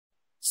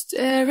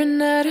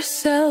Staring at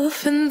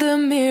herself in the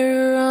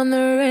mirror on the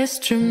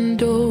restroom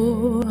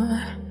door.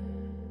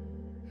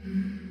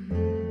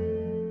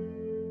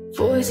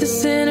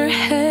 Voices in her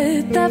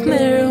head that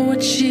mirror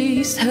what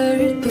she's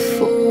heard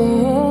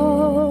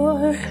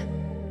before.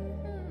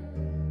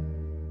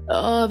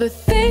 All the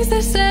things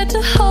they said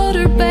to hold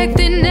her back,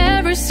 they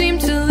never seem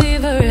to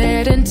leave her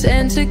head and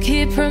tend to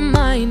keep her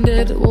mind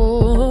at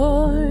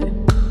war.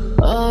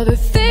 All the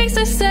things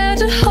they said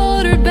to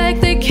hold her back,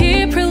 they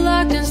keep her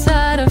locked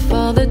inside of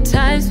all the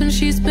times when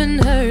she's been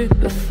hurt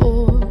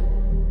before.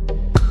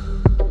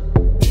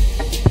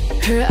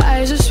 Her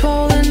eyes are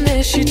swollen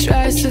as she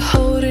tries to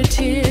hold her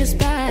tears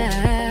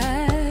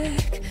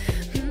back.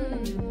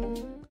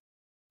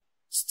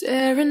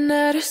 Staring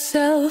at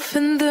herself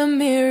in the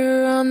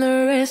mirror on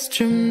the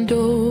restroom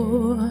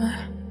door.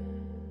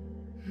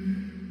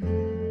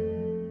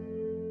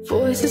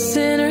 Voices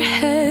in her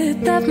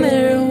head that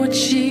mirror what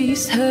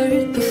she's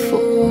heard before.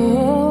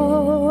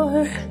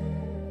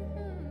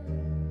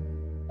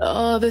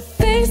 All the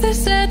things they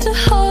said to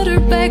hold her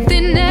back,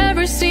 they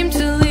never seem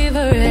to leave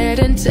her head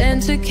and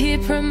tend to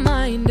keep her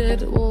mind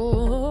at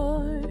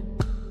war.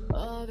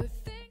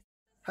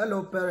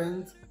 Hello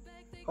parents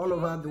all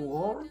over the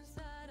world.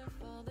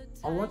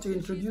 I want to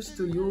introduce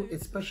to you a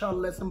special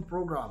lesson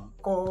program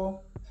called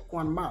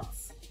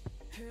QUANMATHS.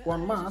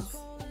 QUANMATHS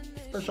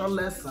special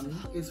lesson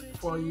is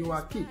for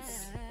your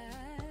kids.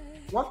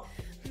 What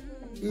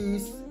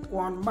is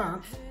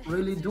QUANMATHS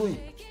really doing?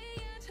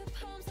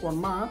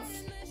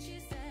 QUANMATHS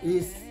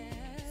is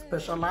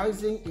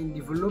specializing in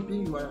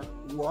developing your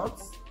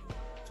words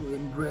to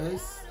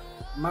embrace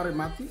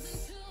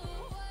mathematics,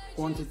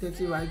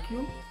 quantitative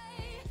IQ,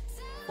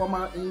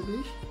 formal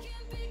English,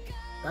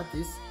 that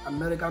is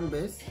American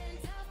based,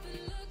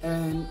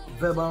 and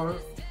verbal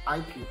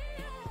IQ.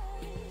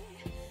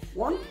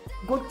 One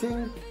good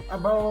thing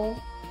about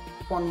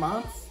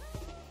QUANMATHS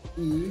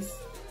is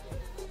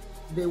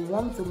they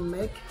want to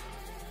make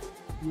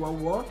your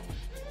word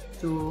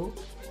to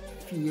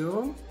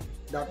feel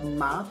that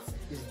math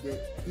is the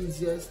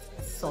easiest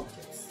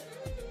subject.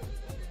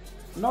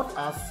 Not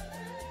as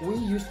we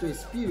used to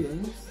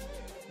experience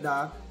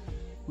that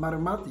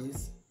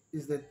mathematics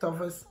is the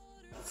toughest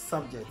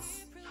subject,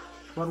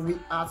 but with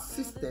our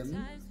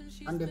system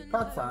and the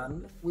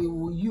pattern we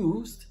will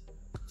use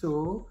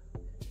to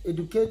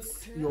educate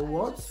your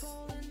words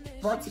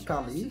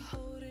practically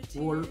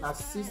will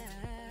assist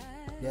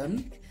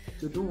them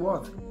to do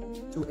what?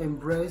 To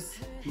embrace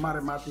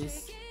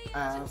mathematics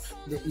as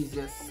the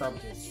easiest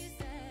subject.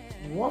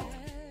 What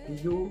do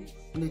you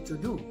need to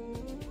do?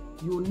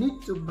 You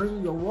need to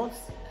bring your words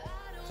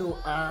to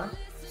our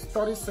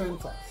study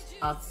centers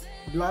at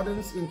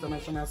Gladden's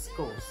International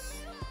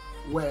Schools,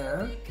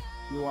 where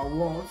your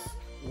words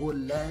will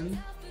learn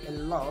a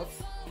lot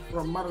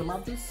from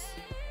mathematics,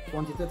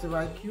 quantitative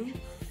IQ,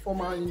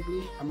 formal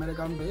English,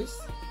 American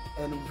based,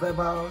 and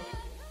verbal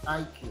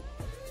IQ.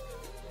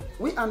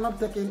 We are not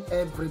taking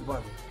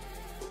everybody.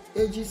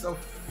 Ages of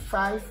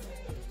 5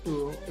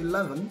 to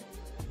 11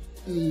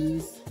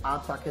 is our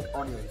target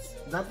audience.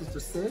 That is to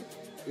say,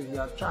 if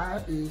your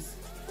child is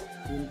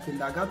in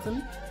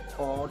kindergarten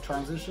or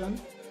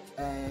transition,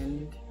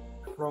 and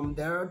from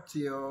there to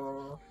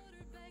your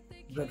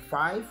grade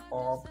 5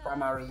 or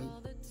primary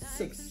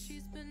 6.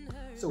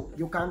 So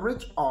you can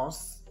reach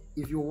us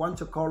if you want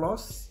to call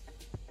us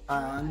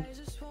and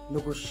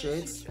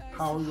negotiate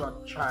how your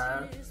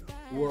child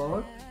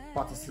will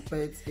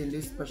participate in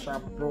this special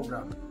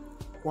program.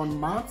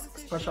 QUANMATHS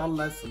special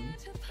lesson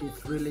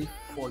is really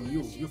for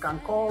you. You can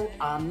call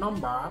our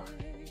number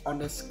on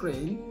the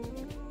screen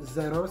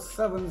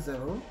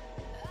 070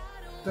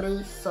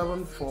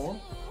 374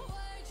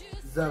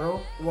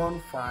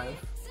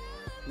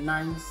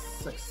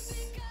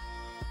 01596.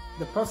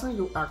 The person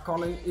you are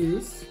calling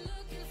is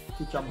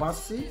Teacher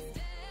Bassi,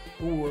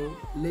 who will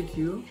lead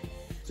you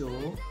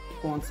to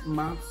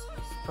QUANMATHS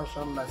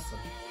special lesson.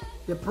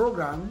 The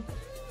program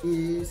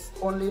is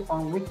only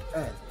on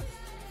weekends.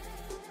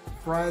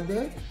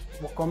 Friday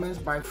will commence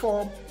by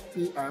 4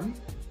 p.m.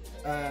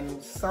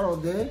 and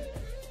Saturday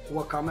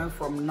will commence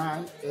from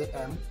 9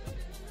 a.m.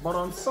 But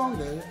on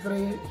Sunday,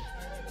 3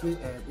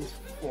 p.m. is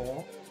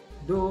for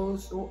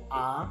those who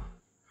are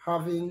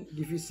having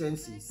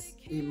deficiencies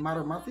in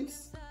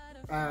mathematics,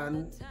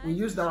 and we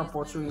use that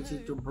opportunity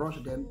to brush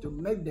them, to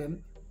make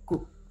them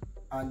cook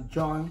and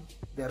join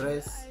the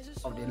rest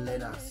of the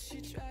learners.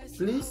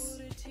 Please,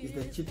 it's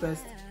the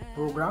cheapest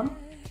program,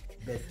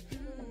 but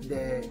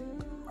the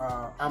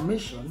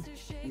admission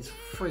is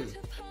free,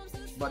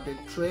 but the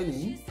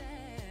training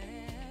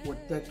will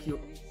take you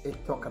a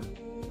token.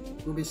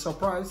 You'll be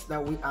surprised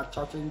that we are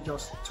charging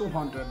just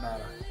 200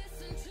 naira.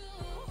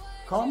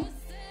 Come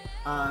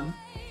and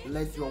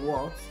let your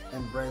words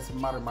embrace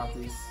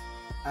mathematics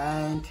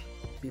and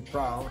be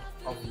proud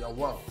of your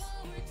words.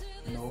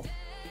 You know,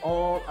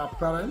 all our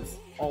parents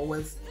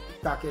always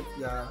target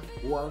their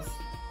words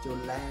to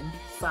learn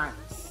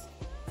science.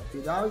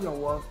 Without your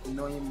words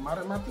knowing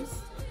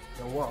mathematics,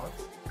 the world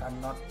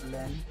cannot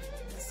learn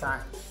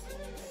science.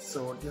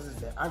 So this is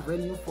the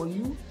avenue for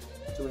you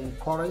to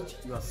encourage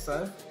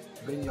yourself,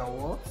 bring your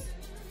words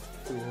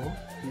to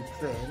be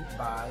trained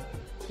by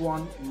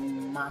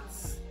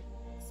QUANMATHS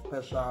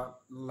Special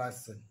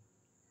Lesson.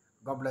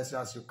 God bless you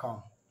as you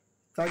come.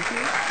 Thank you.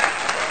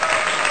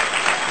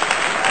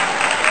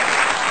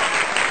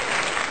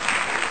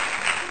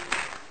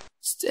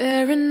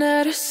 Staring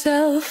at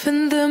herself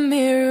in the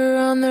mirror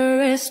on the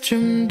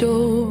restroom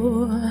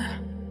door.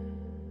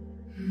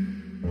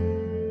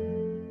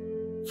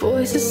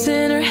 Voices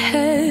in her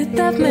head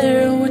that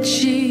mirror what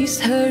she's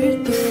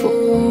heard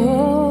before.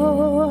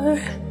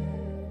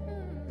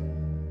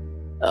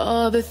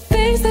 All the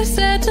things they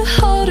said to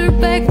hold her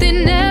back, they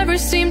never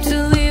seem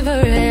to leave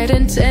her head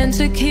and tend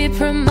to keep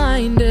her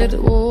mind at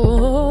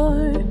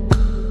war.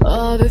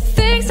 All the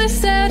things they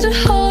said to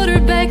hold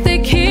her back, they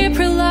keep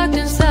her locked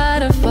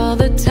inside of all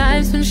the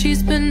times when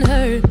she's been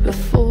hurt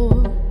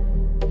before.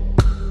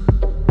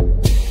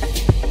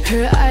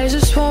 Her eyes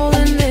are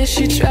swollen as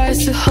she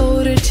tries to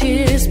hold her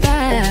tears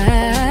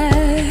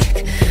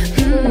back.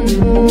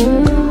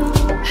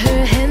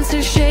 Her hands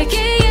are shaking